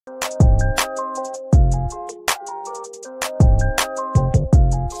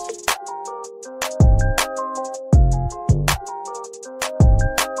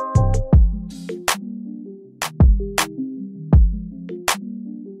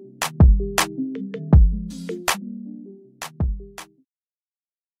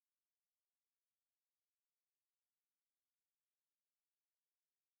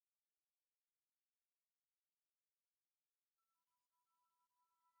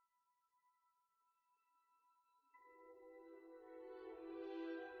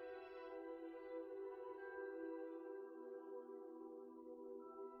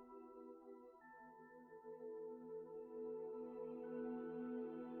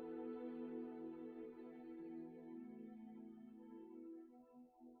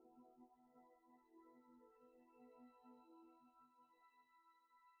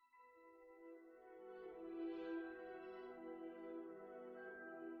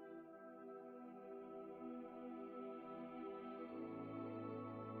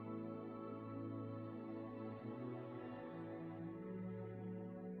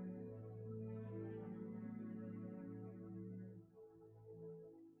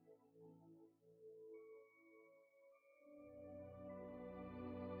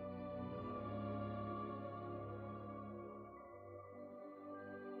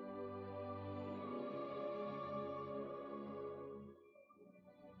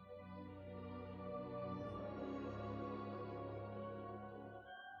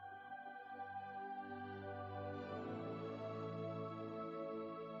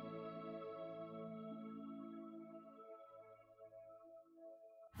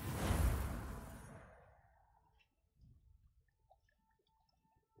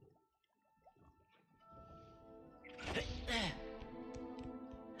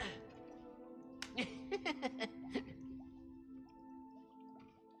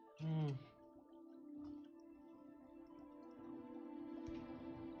Hmm.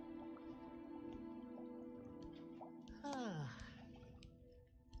 Ah.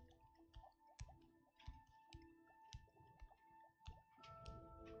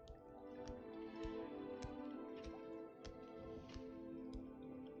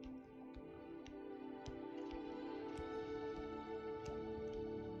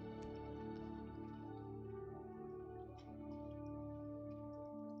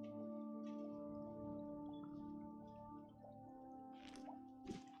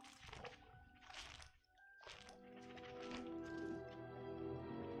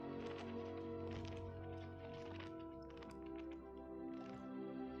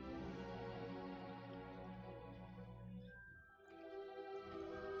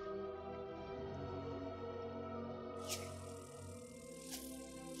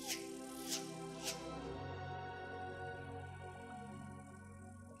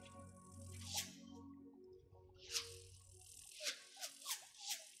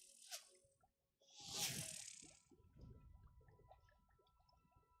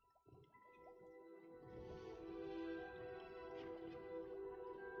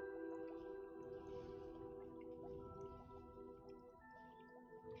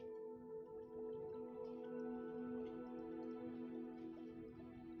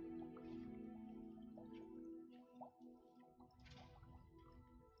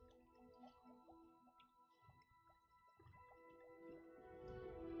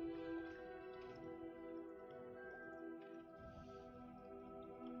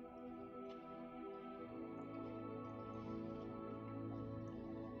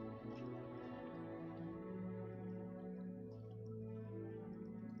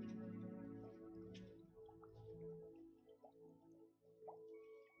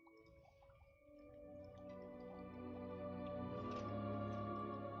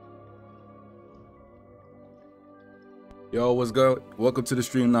 Yo, what's good? Welcome to the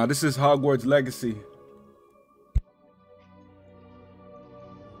stream. Now, this is Hogwarts Legacy.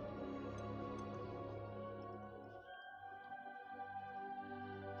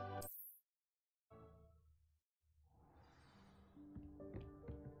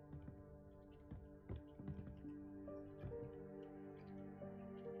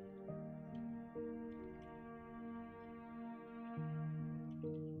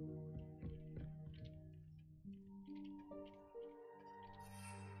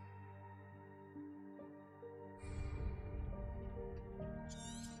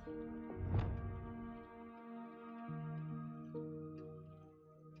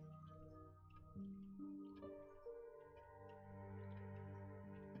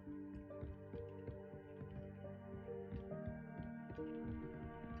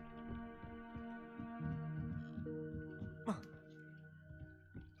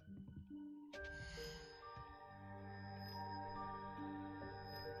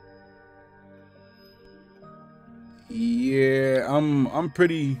 Yeah, I'm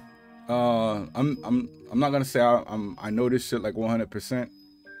pretty. I'm not gonna say I know this shit like 100%,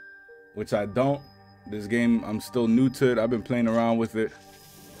 which I don't. This game, I'm still new to it. I've been playing around with it.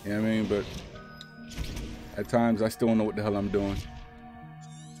 You know what I mean? But at times, I still don't know what the hell I'm doing.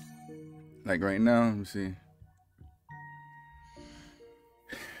 Like right now, let me see.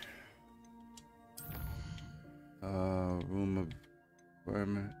 Room of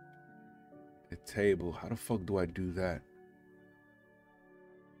environment. A table. How the fuck do I do that?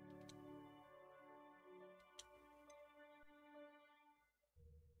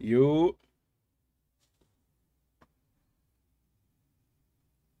 You.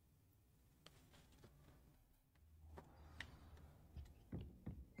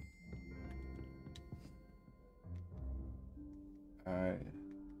 All right.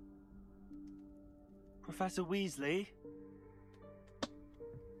 Professor Weasley?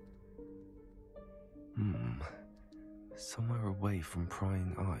 Somewhere away from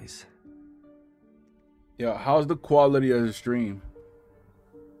prying eyes. Yo, how's the quality of the stream?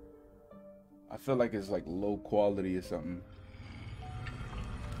 I feel like it's like low quality or something.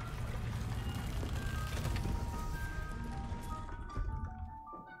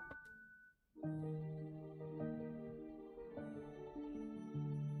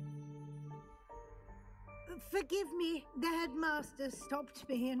 Forgive me, the headmaster stopped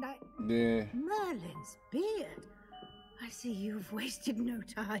me and I... Yeah. Merlin's beard. I see you've wasted no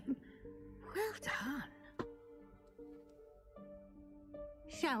time. Well done.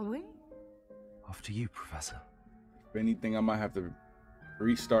 Shall we? After you, Professor. If anything, I might have to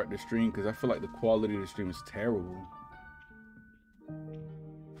restart the stream because I feel like the quality of the stream is terrible.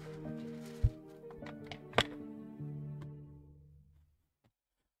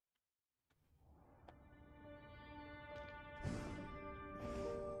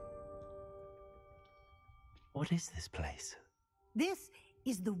 What is this place? This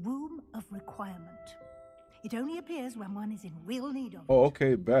is the Room of Requirement. It only appears when one is in real need of it. Oh,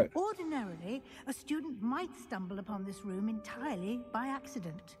 okay, bet. Ordinarily, a student might stumble upon this room entirely by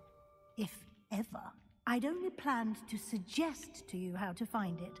accident. If ever. I'd only planned to suggest to you how to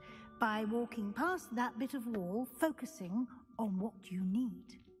find it by walking past that bit of wall, focusing on what you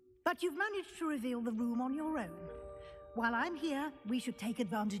need. But you've managed to reveal the room on your own. While I'm here, we should take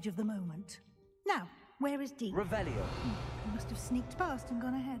advantage of the moment. Now, where is Deke? Revelio. He must have sneaked past and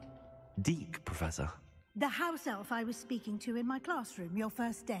gone ahead. Deke, Professor. The house elf I was speaking to in my classroom your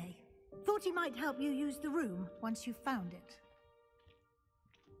first day. Thought he might help you use the room once you found it.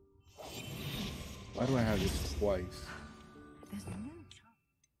 Why do I have this twice? There's no chance.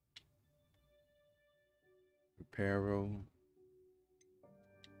 Reparo.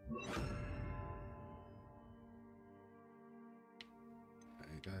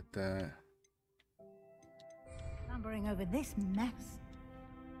 I got that. Clambering over this mess.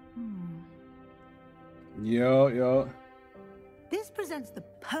 Yo. This presents the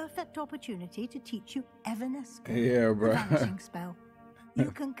perfect opportunity to teach you Evanesco, Yeah, the bro. vanishing spell.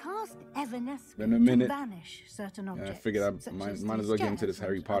 You can cast Evanesco Been a minute. to vanish certain I objects. figured I such might as as these well get into chairs this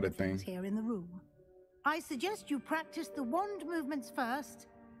Harry and Potter other things thing. here in the room. I suggest you practice the wand movements first,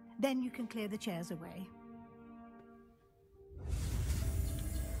 then you can clear the chairs away.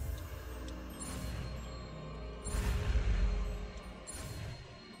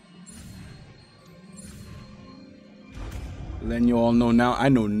 Letting you all know now, I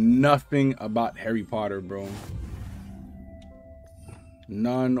know nothing about Harry Potter, bro.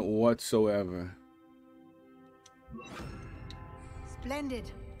 None whatsoever.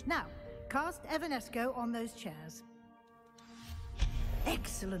 Splendid. Now, cast Evanesco on those chairs.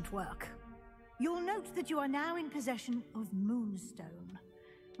 Excellent work. You'll note that you are now in possession of Moonstone.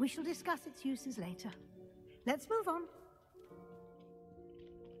 We shall discuss its uses later. Let's move on.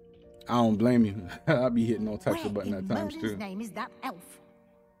 I don't blame you. I'll be hitting all types of Where buttons in at times Merlin's too. name is that elf?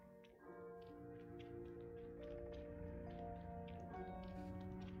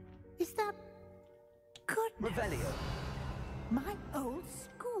 Is that... Goodness. Revelio. My old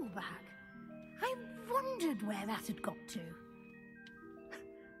school bag. I wondered where that had got to.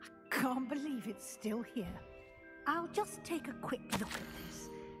 I can't believe it's still here. I'll just take a quick look at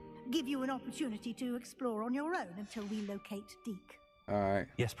this. Give you an opportunity to explore on your own until we locate Deke. Alright.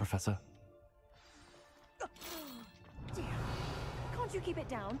 Yes, Professor. Dear, can't you keep it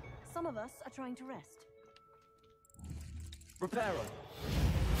down? Some of us are trying to rest. Reparo.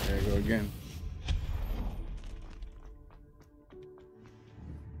 There you go again.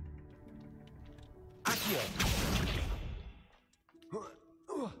 Accio.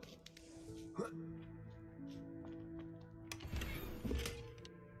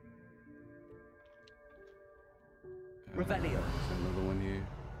 Revelio. There's another one here.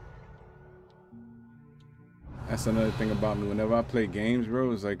 That's another thing about me. Whenever I play games,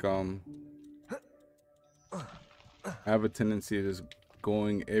 bro, it's like I have a tendency of just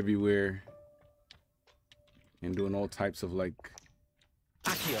going everywhere and doing all types of like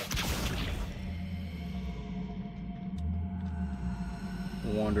Accio.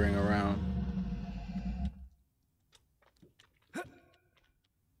 wandering around.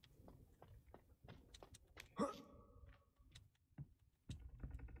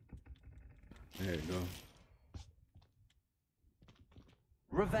 There you go.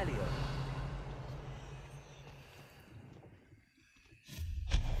 Revelio.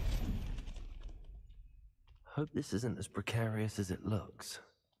 Hope this isn't as precarious as it looks.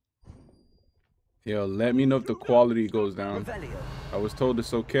 Yo, let me know if the quality goes down. Revelio. I was told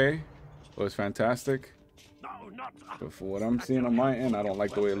it's okay. It was fantastic. No, not. But for what I'm seeing on my end, I don't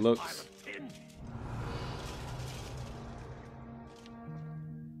like the way it looks.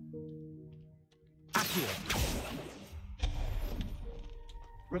 Accio.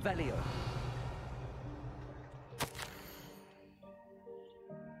 Revelio.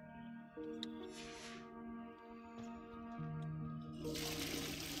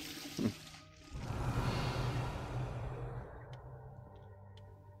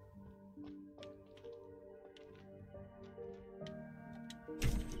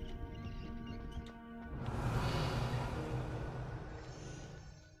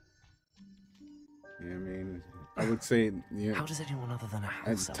 Yeah, I mean, I would say, yeah. How does anyone other than a I,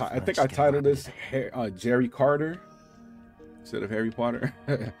 house elf I think manage I to get titled around this it? Jerry Carter instead of Harry Potter.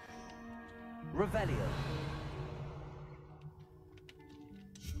 Revelio.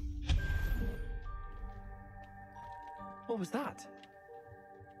 What was that?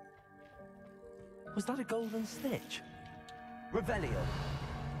 Was that a golden snitch? Revelio.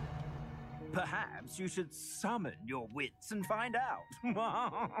 Perhaps you should summon your wits and find out.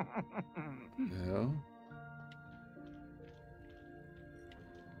 Hell.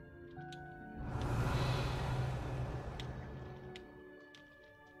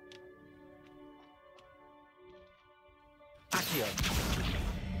 Accio.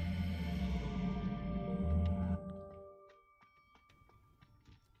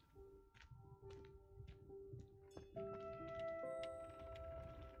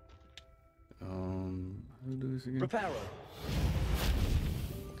 How do this again? Reparo.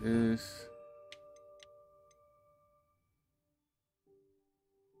 This.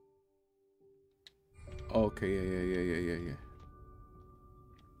 Okay, yeah.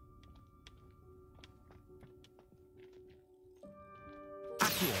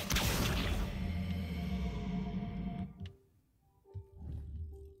 Accio.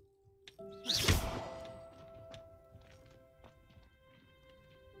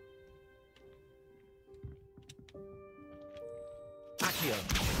 Accio.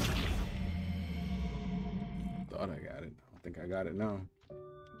 Thought I got it. I think I got it now.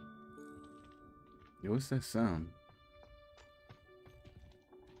 Yo, what's that sound?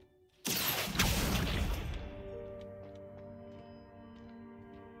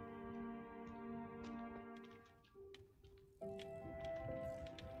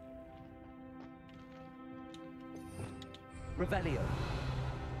 Revelio.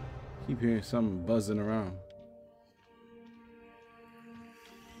 Keep hearing something buzzing around.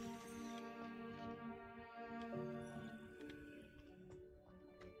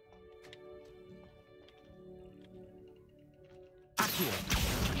 Accio.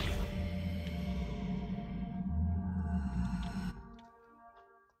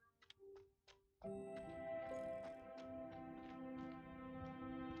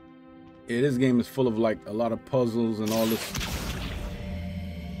 Yeah, this game is full of like a lot of puzzles and all this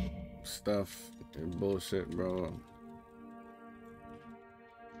stuff and bullshit, bro.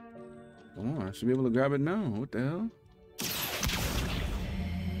 Come on, I should be able to grab it now. What the hell?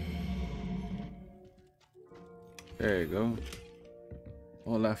 There you go.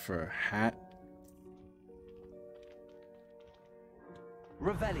 All that for a hat.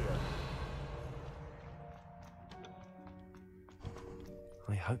 Revelio.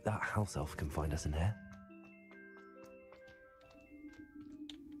 I hope that house elf can find us in here.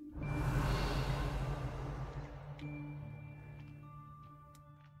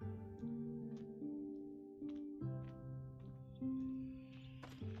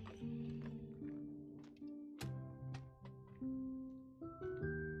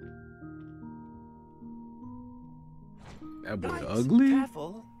 That boy Guys, ugly?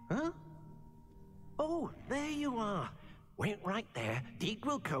 Careful. Huh? Oh, there you are. Wait right there. Deke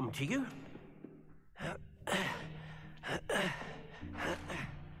will come to you.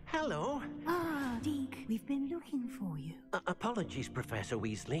 Hello. Ah, Deke, we've been looking for you. Apologies, Professor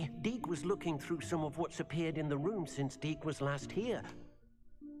Weasley. Deke was looking through some of what's appeared in the room since Deke was last here.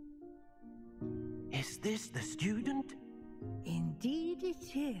 Is this the student? Indeed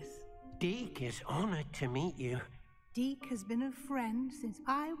it is. Deke is honored to meet you. Deke has been a friend since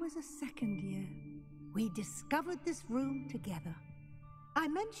I was a second year. We discovered this room together. I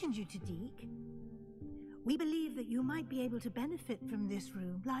mentioned you to Deke. We believe that you might be able to benefit from this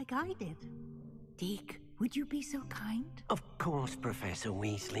room like I did. Deke, would you be so kind? Of course, Professor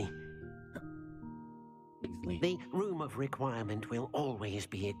Weasley. The Room of Requirement will always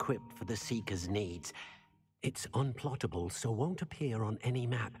be equipped for the Seeker's needs. It's unplottable, so won't appear on any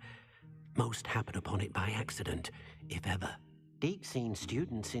map. Most happen upon it by accident, if ever. Deke's seen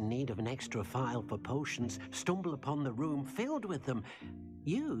students in need of an extra file for potions stumble upon the room filled with them.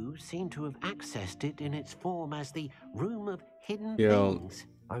 You seem to have accessed it in its form as the Room of Hidden Things.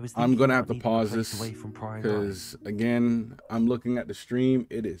 I'm gonna have to pause this because again, I'm looking at the stream.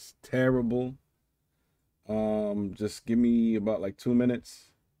 It is terrible. Just give me about like 2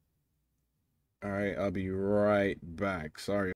 minutes. All right, I'll be right back. Sorry.